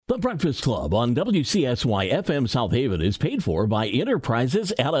The Breakfast Club on WCSY FM South Haven is paid for by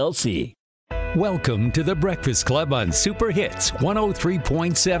Enterprises, LLC. Welcome to The Breakfast Club on Super Hits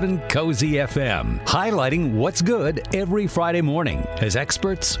 103.7 Cozy FM, highlighting what's good every Friday morning as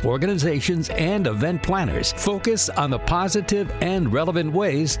experts, organizations, and event planners focus on the positive and relevant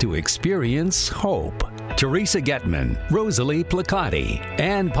ways to experience hope. Teresa Getman, Rosalie Placati,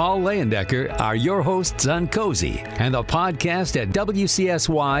 and Paul Leyendecker are your hosts on Cozy and the podcast at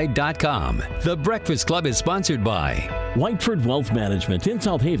WCSY.com. The Breakfast Club is sponsored by Whiteford Wealth Management in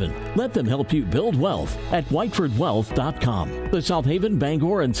South Haven. Let them help you build wealth at whitefordwealth.com. The South Haven,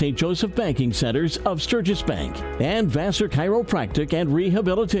 Bangor, and St. Joseph Banking Centers of Sturgis Bank. And Vassar Chiropractic and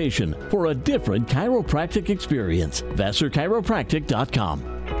Rehabilitation for a different chiropractic experience.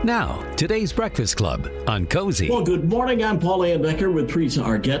 VassarChiropractic.com. Now, today's Breakfast Club on Cozy. Well, good morning. I'm Paul Leyendecker with Teresa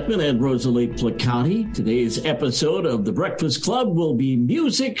R. Getman and Rosalie Placati. Today's episode of The Breakfast Club will be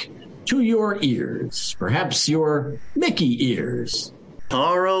music to your ears, perhaps your Mickey ears.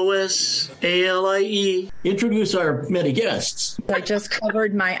 ROSALIE. Introduce our many guests. I just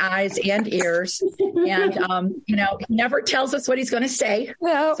covered my eyes and ears, and he never tells us what he's going to say.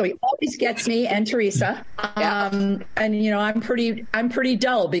 Well, so he always gets me and Teresa. And I'm pretty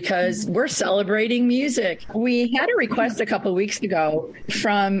dull because we're celebrating music. We had a request a couple of weeks ago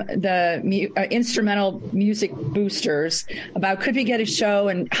from the instrumental music boosters about could we get a show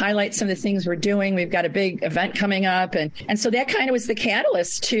and highlight some of the things we're doing. We've got a big event coming up, and so that kind of was the catalyst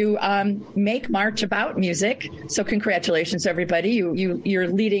to make March about music. So congratulations, everybody. You're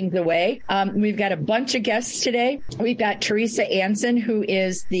leading the way. We've got a bunch of guests today. We've got Teresa Anson, who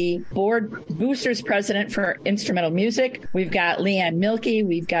is the board boosters president for instrumental music. We've got Leanne Milkey.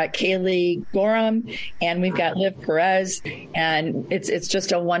 We've got Kaylee Gorham, and we've got Liv Perez. And it's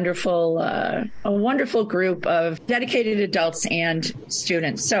just a wonderful group of dedicated adults and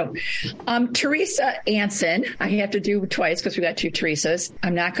students. So Teresa Anson, I have to do twice because we got two Teresas.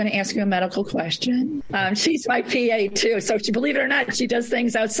 I'm not going to ask you a medical question. She's my PA too. So believe it or not, she does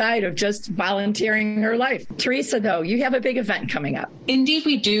things outside of just volunteering her life. Teresa, though, you have a big event coming up. Indeed,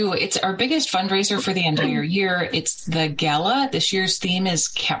 we do. It's our biggest fundraiser for the entire year. It's the gala. This year's theme is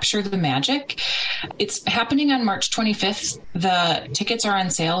Capture the Magic. It's happening on March 25th. The tickets are on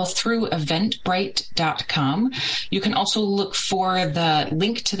sale through eventbrite.com. You can also look for the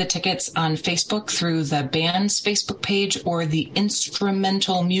link to the tickets on Facebook through the band's Facebook page or the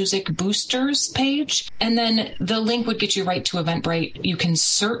Instrumental Music Boosters page. And then the link would get you right to Eventbrite. You can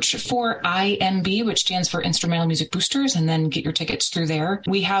search for IMB, which stands for Instrumental Music Boosters, and then get your tickets through there.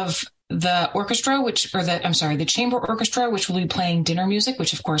 We have the orchestra, the chamber orchestra, which will be playing dinner music,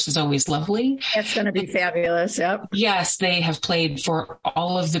 which of course is always lovely. It's going to be fabulous. Yep. Yes, they have played for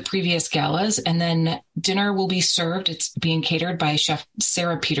all of the previous galas, and then dinner will be served. It's being catered by Chef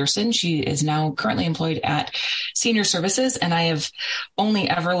Sarah Peterson. She is now currently employed at Senior Services, and I have only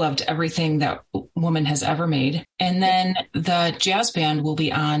ever loved everything that woman has ever made. And then the jazz band will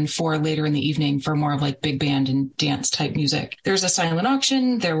be on for later in the evening for more of like big band and dance type music. There's a silent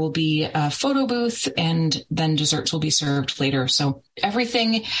auction. There will be a photo booth, and then desserts will be served later. So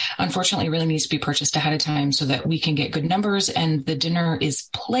everything, unfortunately, really needs to be purchased ahead of time so that we can get good numbers. And the dinner is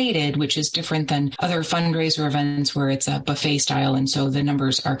plated, which is different than other fundraiser events where it's a buffet style. And so the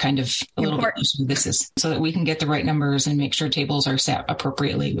numbers are kind of a little bit closer. This is so that we can get the right numbers and make sure tables are set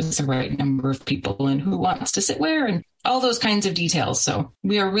appropriately with the right number of people and who wants to sit where and all those kinds of details. So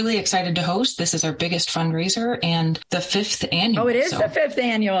we are really excited to host. This is our biggest fundraiser and the 5th annual. Oh, it is the 5th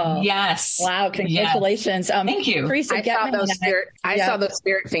annual. Yes. Wow. Congratulations. Yes. Thank you. Teresa, I saw those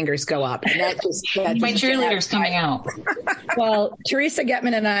spirit fingers go up. And that my cheerleader's coming out. Well, Teresa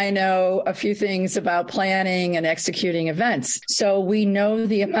Getman and I know a few things about planning and executing events. So we know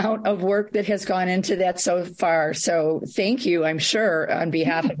the amount of work that has gone into that so far. So thank you, I'm sure, on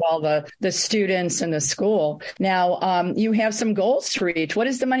behalf of all the students and the school. Now, you have some goals to reach. What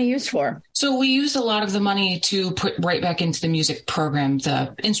is the money used for? So we use a lot of the money to put right back into the music program,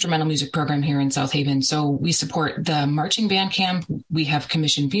 the instrumental music program here in South Haven. So we support the marching band camp. We have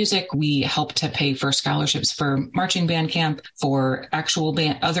commissioned music. We help to pay for scholarships for marching band camp, for actual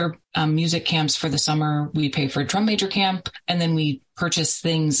band, other music camps for the summer. We pay for drum major camp, and then we purchase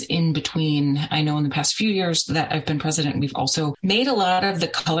things in between. I know in the past few years that I've been president, we've also made a lot of the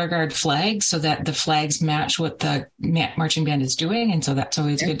color guard flags so that the flags match what the marching band is doing. And so that's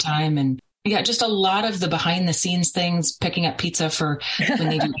always a good time. And Yeah, just a lot of the behind the scenes things, picking up pizza for when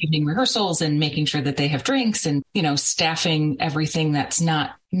they do evening rehearsals and making sure that they have drinks and, staffing everything that's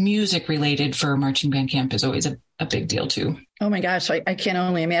not music related for marching band camp is always a big deal too. Oh my gosh, I can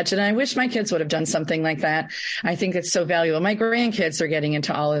only imagine. I wish my kids would have done something like that. I think it's so valuable. My grandkids are getting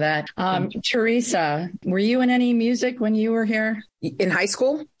into all of that. Teresa, were you in any music when you were here? In high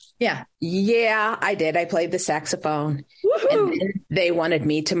school? Yeah, I did. I played the saxophone. And they wanted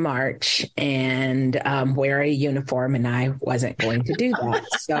me to march and wear a uniform, and I wasn't going to do that.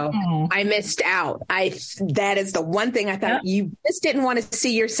 So I missed out. That is the one thing I thought, you just didn't want to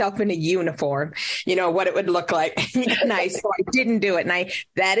see yourself in a uniform, what it would look like. So I didn't do it. And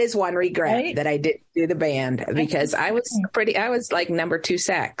that is one regret that I didn't do the band, because I was like number 2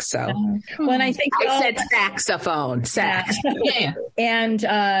 sax. So when I think I said saxophone, sax. Yeah. And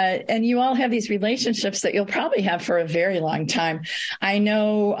you all have these relationships that you'll probably have for a very long time. I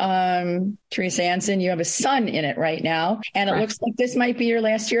know, Teresa Anson, you have a son in it right now, and it looks like this might be your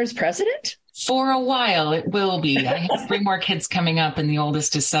last year as president. For a while, it will be. I have 3 more kids coming up, and the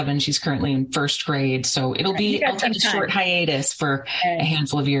oldest is 7. She's currently in 1st grade. So I'll take a short hiatus for a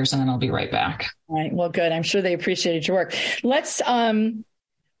handful of years, and then I'll be right back. All right. Well, good. I'm sure they appreciated your work. Let's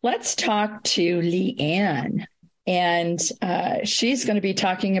talk to Leanne. And she's going to be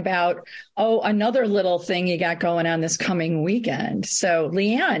talking about, another little thing you got going on this coming weekend. So,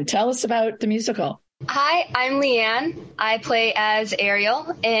 Leanne, tell us about the musical. Hi, I'm Leanne. I play as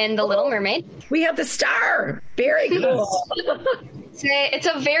Ariel in The Little Mermaid. We have the star. Very cool. It's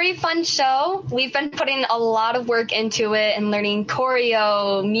a very fun show. We've been putting a lot of work into it and learning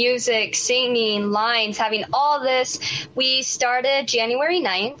choreo, music, singing, lines, having all this. We started January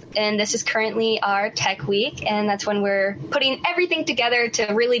 9th, and this is currently our tech week, and that's when we're putting everything together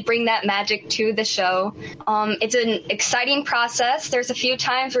to really bring that magic to the show. It's an exciting process. There's a few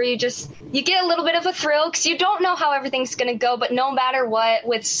times where you get a little bit of a thrill because you don't know how everything's going to go, but no matter what,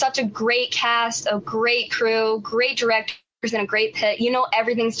 with such a great cast, a great crew, great director, and a great pit,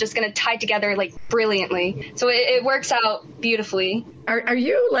 everything's just going to tie together like brilliantly. So it works out beautifully. Are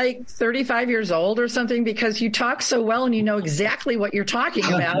you like 35 years old or something? Because you talk so well and you know exactly what you're talking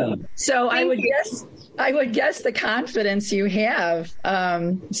about. So I would guess the confidence you have.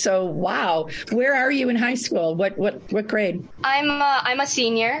 So wow. Where are you in high school? What grade? I'm a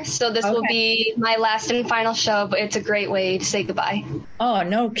senior, so this will be my last and final show, but it's a great way to say goodbye. Oh,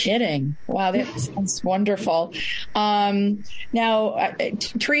 no kidding. Wow, that sounds wonderful. Now,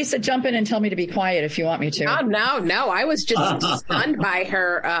 Teresa, jump in and tell me to be quiet if you want me to. Oh, no. I was just stunned by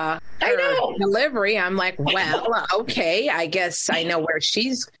her delivery. I'm like, well, okay, I guess I know where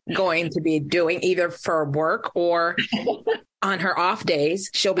she's going to be doing, either for work or on her off days.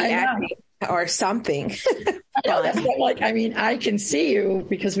 She'll be acting or something. I can see you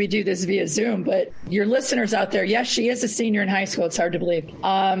because we do this via Zoom, but your listeners out there, yes, she is a senior in high school. It's hard to believe.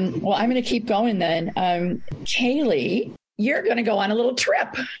 Well, I'm going to keep going then. Kaylee, you're going to go on a little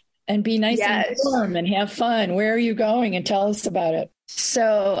trip and be nice and warm and have fun. Where are you going? And tell us about it.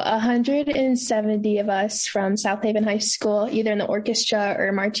 So 170 of us from South Haven High School, either in the orchestra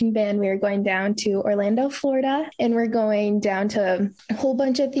or marching band, we are going down to Orlando, Florida, and we're going down to a whole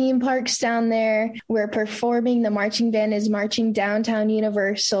bunch of theme parks down there. We're performing. The marching band is marching downtown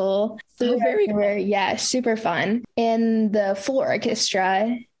Universal. Very cool. Yeah, super fun. And the full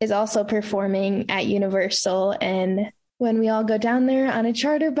orchestra is also performing at Universal, and when we all go down there on a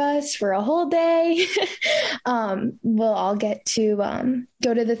charter bus for a whole day, we'll all get to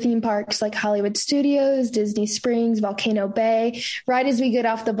go to the theme parks like Hollywood Studios, Disney Springs, Volcano Bay. Right as we get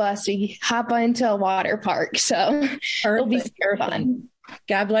off the bus, we hop into a water park. So it'll be super fun.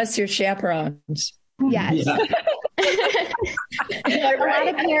 God bless your chaperones. Yes. A lot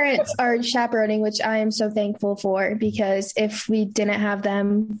of parents are chaperoning, which I am so thankful for, because if we didn't have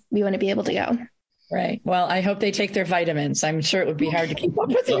them, we wouldn't be able to go. Right. Well, I hope they take their vitamins. I'm sure it would be hard to keep up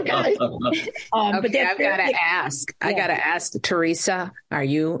with you guys. Okay, but I've got to ask. I got to ask, Teresa, are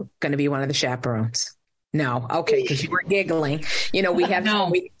you going to be one of the chaperones? No. Okay, because you were giggling. We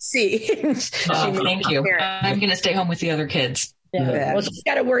have we see. Thank you. I'm going to stay home with the other kids. Yeah. Well, she's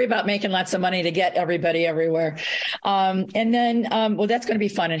got to worry about making lots of money to get everybody everywhere. And then, that's going to be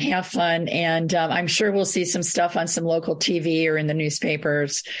fun and have fun. And I'm sure we'll see some stuff on some local TV or in the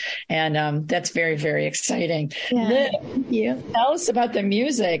newspapers. And that's very, very exciting. Yeah. Thank you. Tell us about the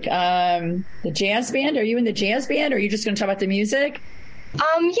music. The jazz band. Are you in the jazz band, or are you just going to talk about the music?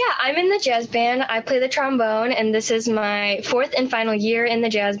 Yeah, I'm in the jazz band. I play the trombone, and this is my 4th and final year in the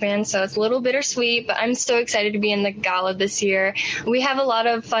jazz band, so it's a little bittersweet, but I'm so excited to be in the gala this year. We have a lot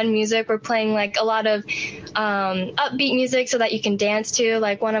of fun music. We're playing like a lot of upbeat music so that you can dance to.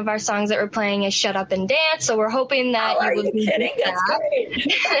 Like one of our songs that we're playing is Shut Up and Dance, so we're hoping that you will be kidding? That's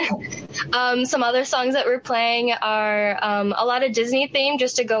great. Some other songs that we're playing are a lot of Disney themed,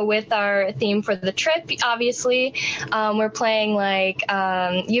 just to go with our theme for the trip, obviously. We're playing like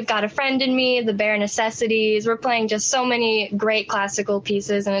You've Got a Friend in Me, The Bare Necessities. We're playing just so many great classical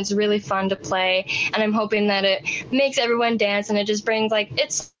pieces, and it's really fun to play. And I'm hoping that it makes everyone dance, and it just brings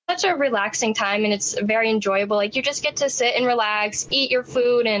it's such a relaxing time, and it's very enjoyable. Like you just get to sit and relax, eat your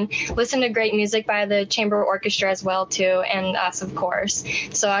food, and listen to great music by the chamber orchestra as well too, and us of course.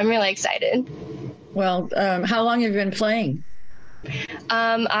 So I'm really excited. Well, how long have you been playing?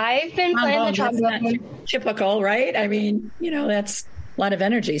 I've been playing the trombone. Typical, right? I mean, that's a lot of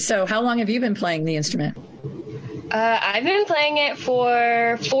energy. So how long have you been playing the instrument? I've been playing it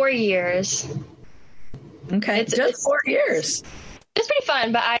for 4 years. Okay, just 4 years. It's pretty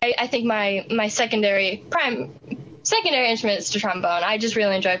fun, but I think my secondary instrument is the trombone. I just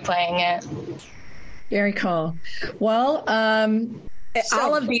really enjoy playing it. Very cool. Well,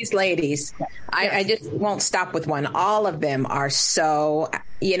 all of these ladies, yes. I just won't stop with one. All of them are so,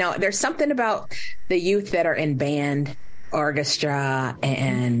 there's something about the youth that are in band, orchestra,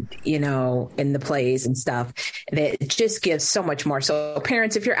 and, in the plays and stuff that just gives so much more. So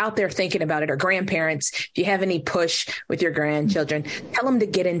parents, if you're out there thinking about it, or grandparents, if you have any push with your grandchildren, tell them to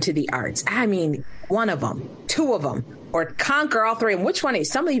get into the arts. I mean, one of them, 2 of them, or conquer all 3 of them. Which one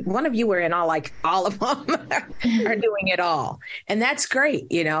is one of you were in all of them are doing it all. And that's great.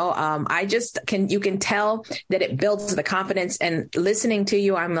 You can tell that it builds the confidence, and listening to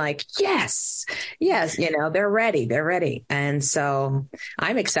you, I'm like, yes, they're ready. And so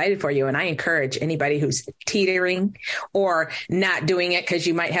I'm excited for you. And I encourage anybody who's teetering or not doing it because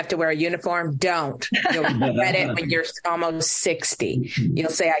you might have to wear a uniform. Don't. You'll regret it when you're almost 60. You'll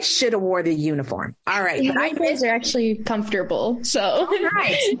say, I should have wore the uniform. All right. Uniforms are actually comfortable, so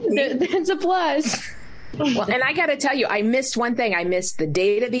that's a plus. Well, and I got to tell you, I missed one thing. I missed the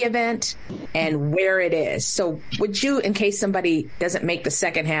date of the event and where it is. So would you, in case somebody doesn't make the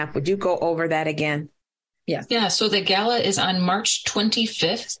second half, would you go over that again? Yes. Yeah. So the gala is on March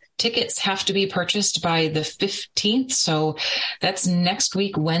 25th. Tickets have to be purchased by the 15th. So that's next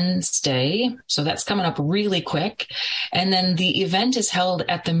week, Wednesday. So that's coming up really quick. And then the event is held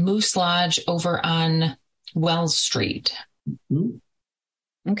at the Moose Lodge over on Wells Street. Mm-hmm.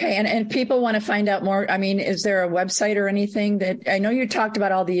 Okay. And people want to find out more. I mean, is there a website or anything that, I know you talked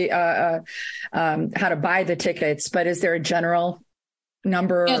about all the, how to buy the tickets, but is there a general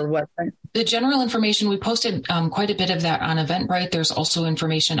number or what? The general information, we posted quite a bit of that on Eventbrite. There's also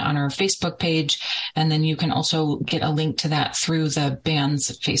information on our Facebook page, and then you can also get a link to that through the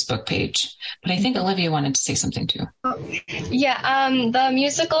band's Facebook page. But I think Olivia wanted to say something too. Yeah, the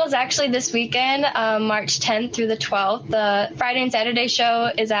musical is actually this weekend, March 10th through the 12th. The Friday and Saturday show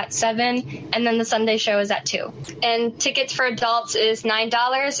is at 7, and then the Sunday show is at 2. And tickets for adults is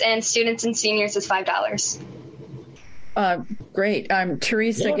 $9, and students and seniors is $5. Great.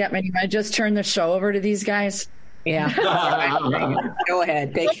 Teresa Getman, I just turned the show over to these guys. Yeah. Go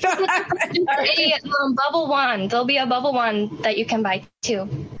ahead. Bubble wand. There'll be a bubble wand that you can buy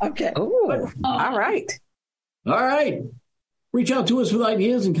too. Okay. Ooh. All right. All right. Reach out to us with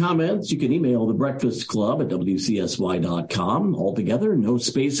ideas and comments. You can email The Breakfast Club at WCSY.com. Altogether, no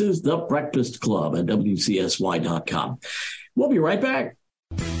spaces, The Breakfast Club at WCSY.com. We'll be right back.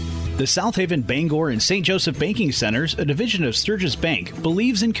 The South Haven, Bangor, and St. Joseph Banking Centers, a division of Sturgis Bank,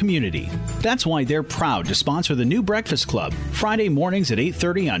 believes in community. That's why they're proud to sponsor the new Breakfast Club, Friday mornings at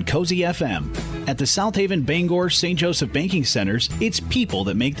 8:30 on Cozy FM. At the South Haven, Bangor, St. Joseph Banking Centers, it's people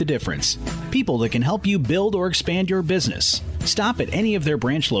that make the difference. People that can help you build or expand your business. Stop at any of their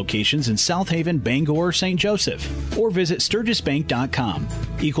branch locations in South Haven, Bangor, or St. Joseph, or visit SturgisBank.com.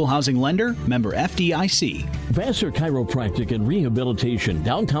 Equal housing lender, member FDIC. Vassar Chiropractic and Rehabilitation,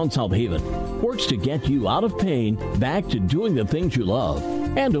 downtown South Haven, works to get you out of pain, back to doing the things you love,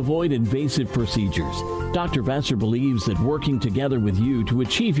 and avoid invasive procedures. Dr. Vassar believes that working together with you to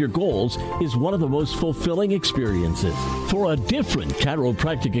achieve your goals is one of the most fulfilling experiences. For a different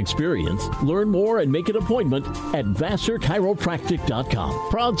chiropractic experience, learn more and make an appointment at VassarChiropractic.com.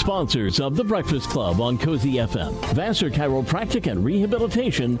 Proud sponsors of The Breakfast Club on Cozy FM. Vassar Chiropractic and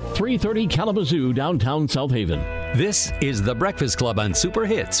Rehabilitation, 330 Kalamazoo, downtown South Haven. This is The Breakfast Club on Super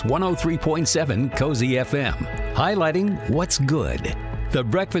Hits 103.7 Cozy FM, highlighting what's good. The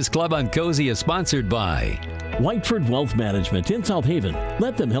Breakfast Club on Cozy is sponsored by Whiteford Wealth Management in South Haven.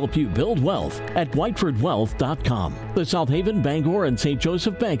 Let them help you build wealth at whitefordwealth.com. The South Haven, Bangor, and St.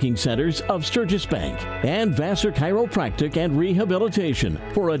 Joseph Banking Centers of Sturgis Bank. And Vassar Chiropractic and Rehabilitation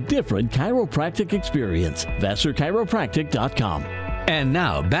for a different chiropractic experience. VassarChiropractic.com. And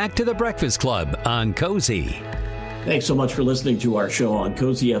now back to the Breakfast Club on Cozy. Thanks so much for listening to our show on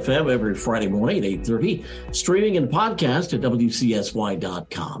Cozy FM every Friday morning at 8:30. Streaming and podcast at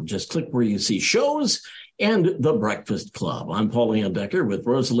WCSY.com. Just click where you see shows and The Breakfast Club. I'm Paul Decker with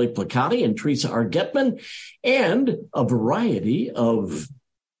Rosalie Placati and Teresa R. Getman, and a variety of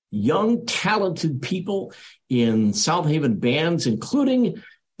young, talented people in South Haven bands, including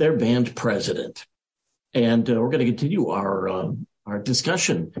their band president. And we're going to continue our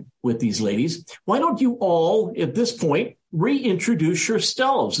discussion with these ladies. Why don't you all, at this point, reintroduce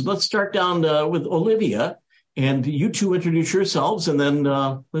yourselves? Let's start down with Olivia. And you two introduce yourselves, and then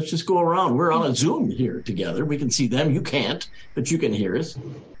let's just go around. We're on a Zoom here together. We can see them. You can't, but you can hear us.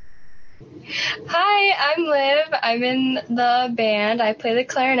 Hi, I'm Liv. I'm in the band. I play the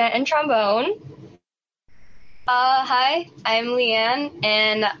clarinet and trombone. Hi, I'm Leanne,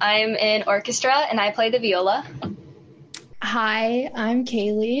 and I'm in orchestra, and I play the viola. Hi, I'm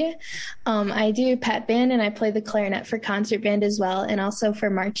Kaylee. I do pet band and I play the clarinet for concert band as well. And also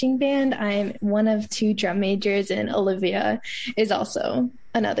for marching band, I'm one of 2 drum majors, and Olivia is also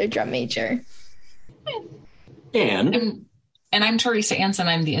another drum major. And I'm Teresa Anson.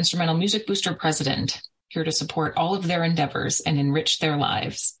 I'm the Instrumental Music Booster president, here to support all of their endeavors and enrich their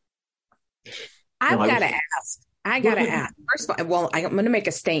lives. I've got to ask. First of all, well, I'm going to make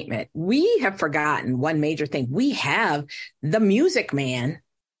a statement. We have forgotten one major thing. We have the Music Man.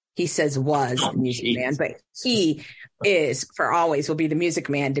 He says was the Music Man, but he is for always will be the Music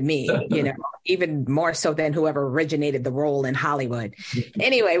Man to me, even more so than whoever originated the role in Hollywood.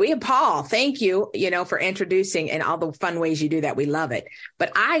 Anyway, we have Paul. Thank you, for introducing and all the fun ways you do that. We love it.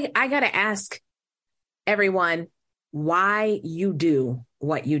 But I got to ask everyone why you do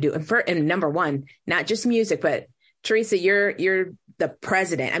what you do. And number one, not just music, but Teresa, you're the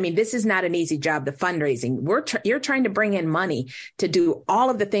president. I mean, this is not an easy job, the fundraising. You're trying to bring in money to do all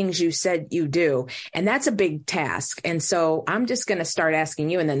of the things you said you do. And that's a big task. And so I'm just going to start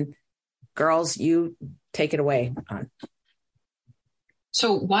asking you, and then girls, you take it away.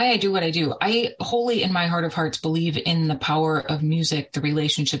 So why I do what I do, I wholly in my heart of hearts believe in the power of music, the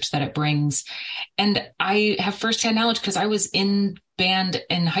relationships that it brings. And I have firsthand knowledge because I was in band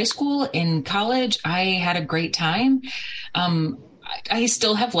in high school, in college. I had a great time. I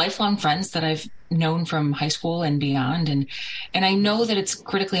still have lifelong friends that I've known from high school and beyond. And I know that it's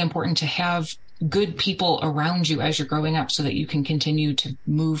critically important to have good people around you as you're growing up so that you can continue to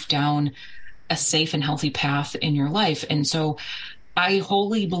move down a safe and healthy path in your life. And so I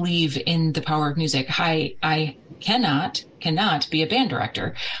wholly believe in the power of music. I cannot be a band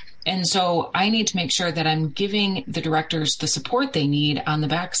director. And so I need to make sure that I'm giving the directors the support they need on the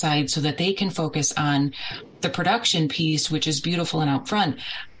backside so that they can focus on the production piece, which is beautiful and out front.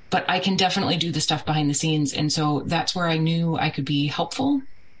 But I can definitely do the stuff behind the scenes. And so that's where I knew I could be helpful.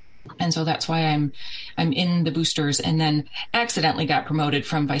 And so that's why I'm in the boosters, and then accidentally got promoted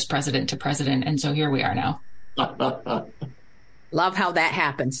from vice president to president. And so here we are now. Love how that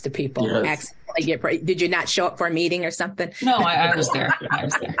happens to people. Yes. Did you not show up for a meeting or something? No, I was there.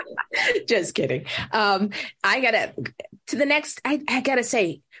 Just kidding. I gotta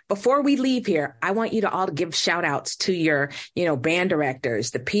say, before we leave here, I want you to all give shout outs to your, band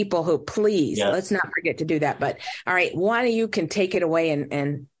directors, the people who let's not forget to do that. But all right, one of you can take it away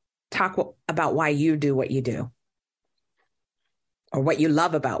and talk about why you do what you do, or what you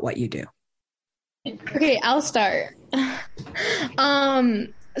love about what you do. Okay, I'll start.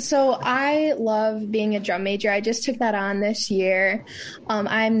 So I love being a drum major. I just took that on this year.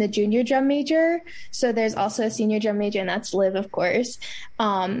 I'm the junior drum major. So there's also a senior drum major, and that's Liv, of course.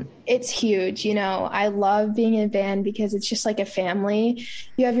 It's huge. I love being in band because it's just like a family.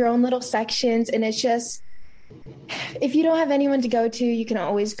 You have your own little sections, and it's just, if you don't have anyone to go to, you can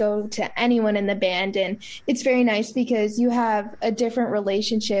always go to anyone in the band. And it's very nice because you have a different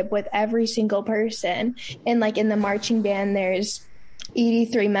relationship with every single person. And like in the marching band, there's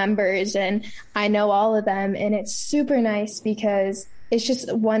 83 members, and I know all of them. And it's super nice because it's just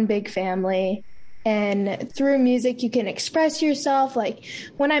one big family. And through music, you can express yourself. Like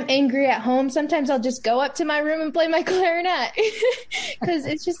when I'm angry at home, sometimes I'll just go up to my room and play my clarinet because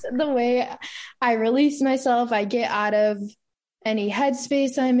it's just the way I release myself. I get out of any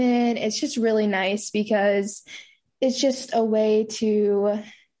headspace I'm in. It's just really nice because it's just a way to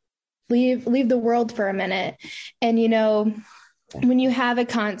leave the world for a minute. And, when you have a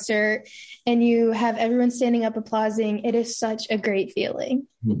concert and you have everyone standing up applauding, it is such a great feeling.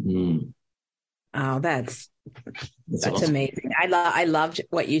 Mm-hmm. Oh, that's awesome. Amazing. I loved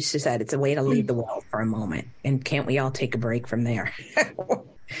what you said. It's a way to leave the world for a moment. And can't we all take a break from there?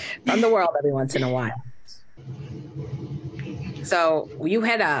 From the world every once in a while. So you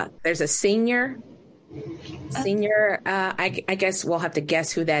had there's a senior, I guess we'll have to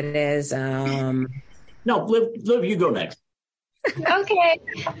guess who that is. No, Liv, you go next. Okay.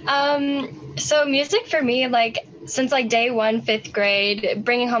 So music for me, like since like day one, 5th grade,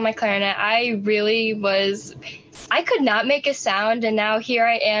 bringing home my clarinet, I could not make a sound. And now here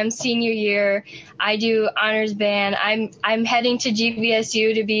I am, senior year. I do honors band. I'm heading to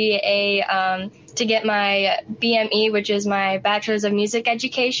GVSU to be to get my BME, which is my Bachelor's of Music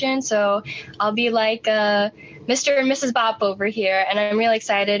Education. So I'll be like Mr. and Mrs. Bop over here, and I'm really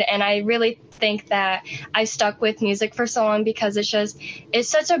excited. And I really think that I stuck with music for so long because it's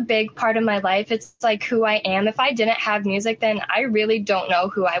such a big part of my life. It's like who I am. If I didn't have music, then I really don't know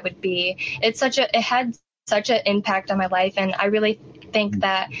who I would be. It had such an impact on my life, and I really think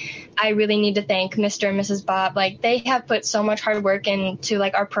that I really need to thank Mr. and Mrs. Bob. Like, they have put so much hard work into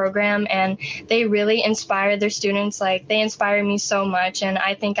like our program, and they really inspire their students. Like, they inspire me so much, and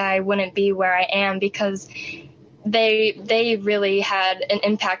I think I wouldn't be where I am because they really had an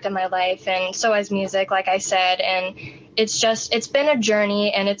impact on my life, and so has music, like I said. And it's been a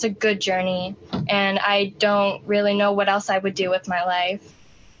journey, and it's a good journey, and I don't really know what else I would do with my life.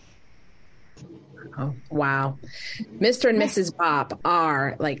 Oh, wow. Mr. and Mrs. Bop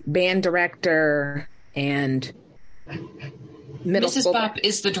are like band director and middle Mrs. school. Bop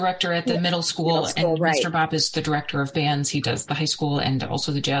is the director at the middle school, and right. Mr. Bop is the director of bands. He does the high school and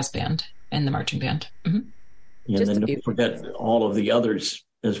also the jazz band and the marching band. Mm-hmm. And then don't forget all of the others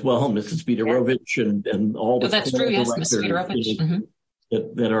as well, Mrs. Federovich and all the that's true, yes, Mrs. Federovich. Mm-hmm.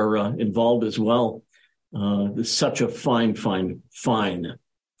 that are involved as well. It's such a fine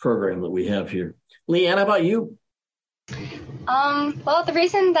program that we have here. Leanne, how about you? Well, the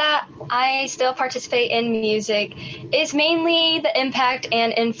reason that I still participate in music is mainly the impact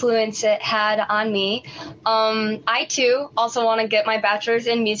and influence it had on me. I, too, also want to get my bachelor's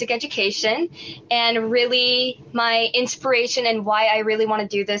in music education. And really, my inspiration and why I really want to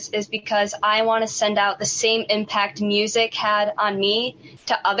do this is because I want to send out the same impact music had on me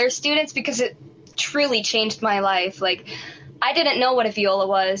to other students, because it truly changed my life. Like, I didn't know what a viola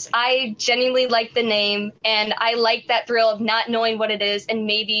was. I genuinely liked the name, and I like that thrill of not knowing what it is, and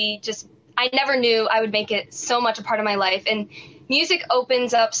maybe I never knew I would make it so much a part of my life. And music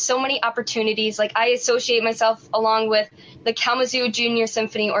opens up so many opportunities. Like, I associate myself along with the Kalamazoo Junior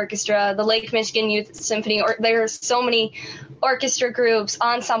Symphony Orchestra, the Lake Michigan Youth Symphony, or there are so many orchestra groups,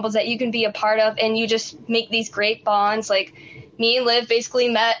 ensembles that you can be a part of, and you just make these great bonds. Like, me and Liv basically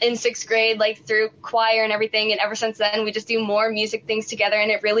met in 6th grade, like through choir and everything. And ever since then, we just do more music things together.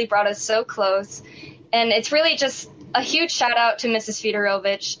 And it really brought us so close. And it's really just a huge shout out to Mrs.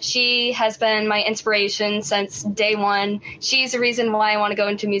 Federovich. She has been my inspiration since day one. She's the reason why I want to go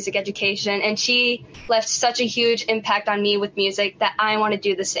into music education. And she left such a huge impact on me with music that I want to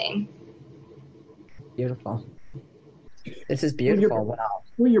do the same. Beautiful. This is beautiful. Wow.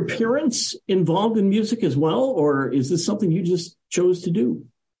 Were your parents involved in music as well, or is this something you just chose to do?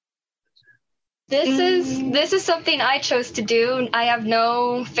 This is something I chose to do. I have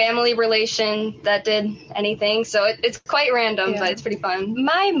no family relation that did anything, so it's quite random, but it's pretty fun.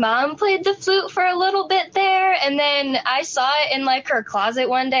 My mom played the flute for a little bit there, and then I saw it in like her closet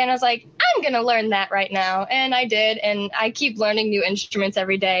one day, and I was like, I'm gonna learn that right now, and I did, and I keep learning new instruments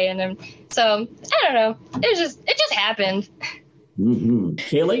every day, and so I don't know, it just happened. Mm-hmm.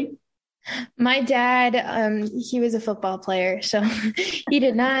 Kaylee? My dad, he was a football player, so he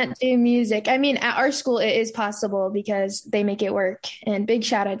did not do music. I mean, at our school, it is possible because they make it work, and big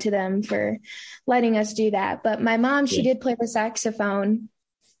shout out to them for letting us do that. But my mom, she did play the saxophone.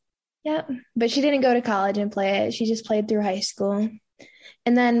 Yeah, but she didn't go to college and play it. She just played through high school.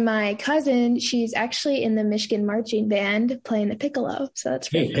 And then my cousin, she's actually in the Michigan Marching Band playing the piccolo. So that's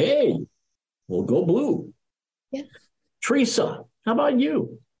pretty cool. Hey, well, go blue. Yeah. Teresa, how about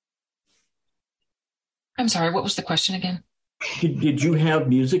you? I'm sorry, what was the question again? Did you have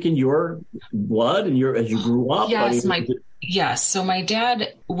music in your blood and as you grew up? Yes, yes. So my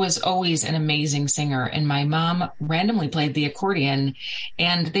dad was always an amazing singer, and my mom randomly played the accordion,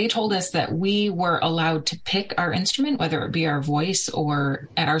 and they told us that we were allowed to pick our instrument, whether it be our voice, or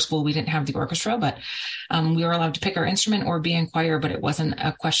at our school we didn't have the orchestra, but we were allowed to pick our instrument or be in choir, but it wasn't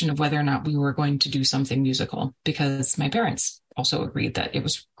a question of whether or not we were going to do something musical, because my parents also agreed that it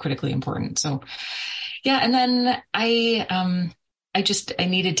was critically important. So yeah, and then I I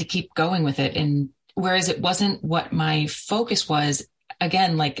needed to keep going with it. And whereas it wasn't what my focus was,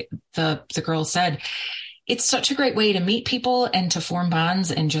 again, like the girl said, it's such a great way to meet people and to form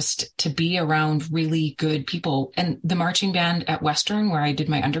bonds and just to be around really good people. And the marching band at Western, where I did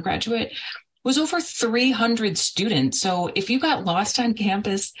my undergraduate, was over 300 students. So if you got lost on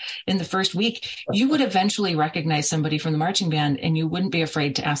campus in the first week, you would eventually recognize somebody from the marching band and you wouldn't be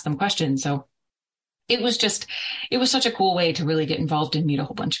afraid to ask them questions. So it was such a cool way to really get involved and meet a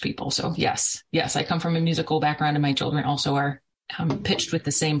whole bunch of people. So yes, I come from a musical background, and my children also are pitched with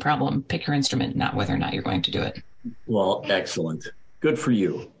the same problem: pick your instrument, not whether or not you're going to do it. Well, excellent. Good for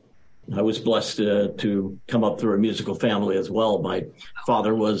you. I was blessed to come up through a musical family as well. My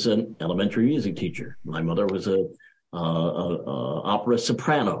father was an elementary music teacher. My mother was a opera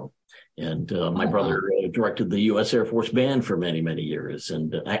soprano. And my brother directed the U.S. Air Force Band for many, many years.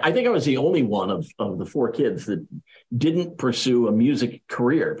 And I think I was the only one of the four kids that didn't pursue a music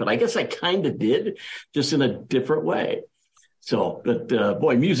career. But I guess I kind of did, just in a different way. So, but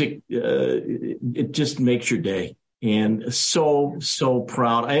boy, music, it just makes your day. And so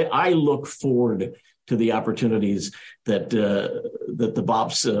proud. I look forward to the opportunities that the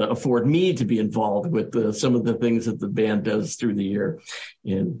Bops afford me to be involved with some of the things that the band does through the year.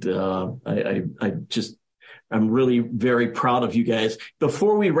 And I'm really very proud of you guys.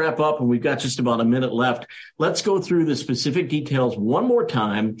 Before we wrap up, and we've got just about a minute left, let's go through the specific details one more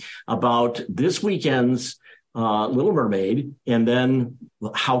time about this weekend's Little Mermaid, and then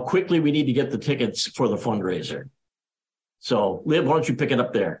how quickly we need to get the tickets for the fundraiser. So, Liv, why don't you pick it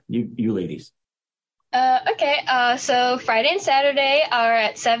up there, you ladies? Okay. So Friday and Saturday are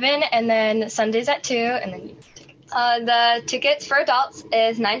at 7, and then Sundays at 2, and then the tickets for adults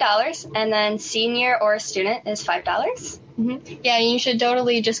is $9, and then senior or student is $5. Mm-hmm. Yeah, you should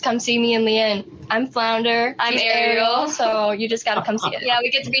totally just come see me and Leanne. I'm Flounder. I'm Ariel. So you just got to come see it. Yeah, we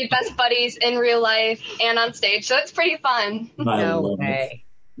get to be best buddies in real life and on stage, so it's pretty fun. No way.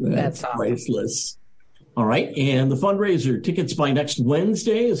 That's priceless. All right. And the fundraiser, tickets by next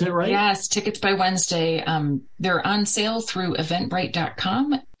Wednesday, is that right? Yes, tickets by Wednesday. They're on sale through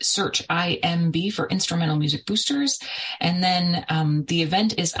Eventbrite.com. Search IMB for Instrumental Music Boosters. And then the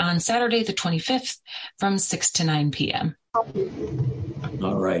event is on Saturday, the 25th from 6 to 9 p.m.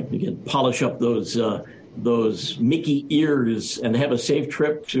 All right. You can polish up those Mickey ears and have a safe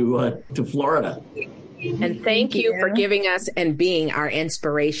trip to Florida. And thank you for giving us and being our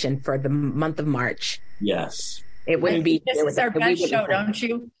inspiration for the month of March. Yes. It wouldn't be. This is our best show, don't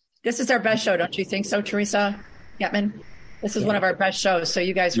you? This is our best show, don't you think so, Teresa Getman? This is one of our best shows, so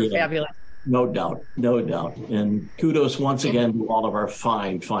you guys are fabulous. No doubt. And kudos once again to all of our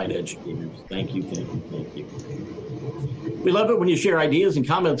fine educators. Thank you. We love it when you share ideas and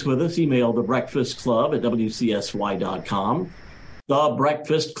comments with us. Email thebreakfastclub@wcsy.com. The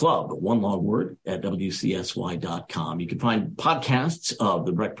Breakfast Club, one long word, at WCSY.com. You can find podcasts of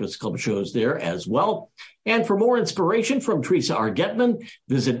the Breakfast Club shows there as well. And for more inspiration from Teresa R. Getman,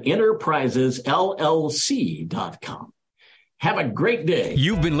 visit enterprisesllc.com. Have a great day.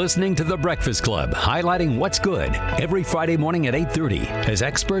 You've been listening to The Breakfast Club, highlighting what's good every Friday morning at 8:30 as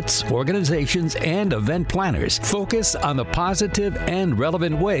experts, organizations, and event planners focus on the positive and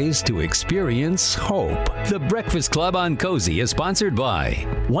relevant ways to experience hope. The Breakfast Club on Cozy is sponsored by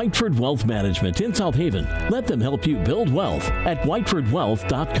Whiteford Wealth Management in South Haven. Let them help you build wealth at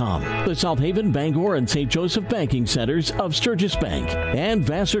whitefordwealth.com. The South Haven, Bangor, and St. Joseph Banking Centers of Sturgis Bank. And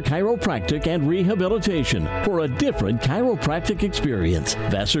Vassar Chiropractic and Rehabilitation for a different chiropractic experience.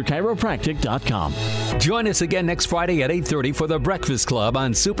 VassarChiropractic.com. Join us again next Friday at 8:30 for The Breakfast Club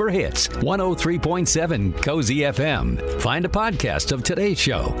on Super Hits 103.7 Cozy FM. Find a podcast of today's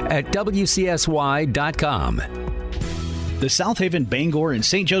show at WCSY.com. The South Haven, Bangor, and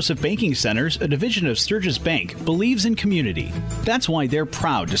St. Joseph Banking Centers, a division of Sturgis Bank, believes in community. That's why they're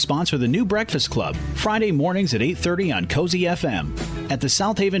proud to sponsor the new Breakfast Club, Friday mornings at 8:30 on Cozy FM. At the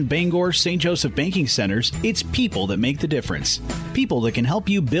South Haven, Bangor, St. Joseph Banking Centers, it's people that make the difference. People that can help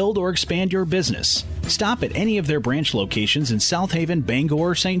you build or expand your business. Stop at any of their branch locations in South Haven, Bangor,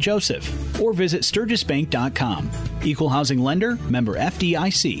 or St. Joseph, or visit SturgisBank.com. Equal housing lender, member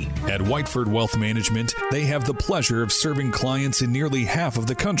FDIC. At Whiteford Wealth Management, they have the pleasure of serving clients in nearly half of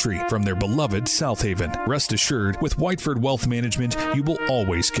the country from their beloved South Haven. Rest assured, with Whiteford Wealth Management, you will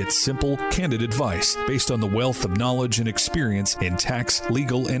always get simple, candid advice based on the wealth of knowledge and experience in tax,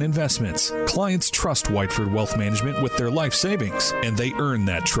 legal, and investments. Clients trust Whiteford Wealth Management with their life savings, and they earn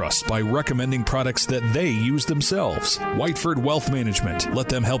that trust by recommending products that they use themselves. Whiteford Wealth Management. Let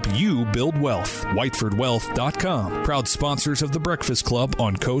them help you build wealth. WhitefordWealth.com. Proud sponsors of the Breakfast Club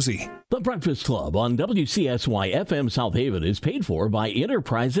on Cozy. The Breakfast Club on WCSY FM South Haven is paid for by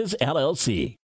Enterprises, LLC.